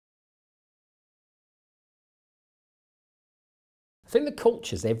I think the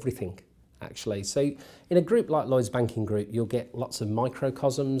culture's everything, actually. So in a group like Lloyds Banking Group, you'll get lots of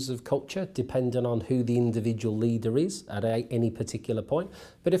microcosms of culture depending on who the individual leader is at any particular point.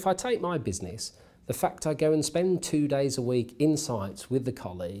 But if I take my business, the fact I go and spend 2 days a week in sites with the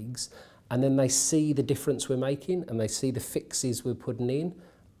colleagues, and then they see the difference we're making and they see the fixes we're putting in,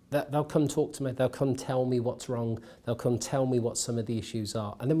 that they'll come talk to me, they'll come tell me what's wrong, they'll come tell me what some of the issues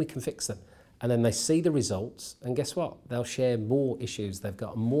are, and then we can fix them. And then they see the results, and guess what? They'll share more issues. They've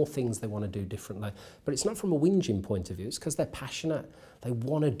got more things they want to do differently. But it's not from a whinging point of view. It's because they're passionate. They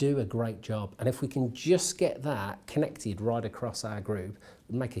want to do a great job. And if we can just get that connected right across our group,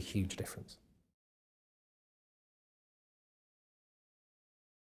 it'll make a huge difference.